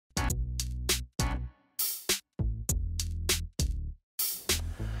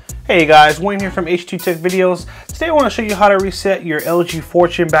Hey guys, Wayne here from H2 Tech Videos. Today I want to show you how to reset your LG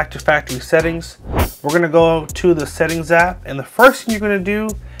Fortune back to factory settings. We're going to go to the settings app, and the first thing you're going to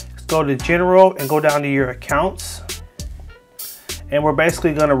do is go to general and go down to your accounts. And we're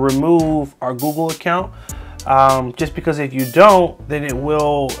basically going to remove our Google account, just because if you don't, then it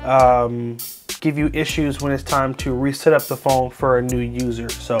will give you issues when it's time to reset up the phone for a new user.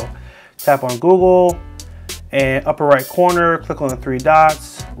 So tap on Google, and upper right corner, click on the three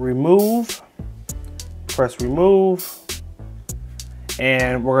dots, remove, press remove,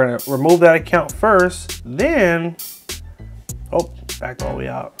 and we're gonna remove that account first, then, back all the way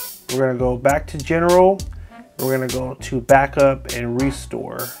out. We're gonna go back to general, we're gonna go to backup and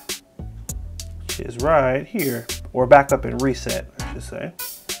restore, which is right here, or backup and reset, I should say.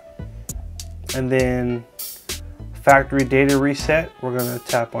 And then factory data reset, we're gonna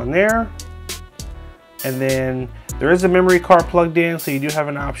tap on there. And then there is a memory card plugged in, so you do have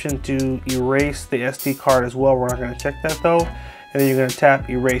an option to erase the SD card as well. We're not going to check that though. And then you're going to tap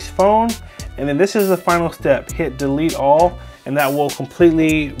erase phone. And then this is the final step. Hit delete all, and that will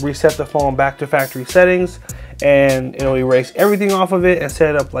completely reset the phone back to factory settings. And it'll erase everything off of it and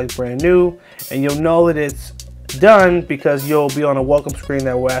set it up like brand new. And you'll know that it's done because you'll be on a welcome screen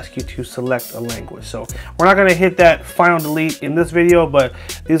that will ask you to select a language. So we're not going to hit that final delete in this video, but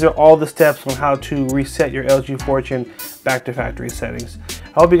these are all the steps on how to reset your LG Fortune back to factory settings.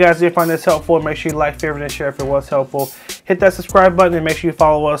 I hope you guys did find this helpful. Make sure you like, favorite, and share if it was helpful. Hit that subscribe button and make sure you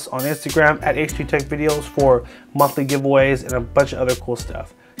follow us on Instagram at H2 Tech Videos for monthly giveaways and a bunch of other cool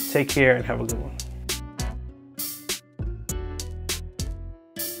stuff. Take care and have a good one.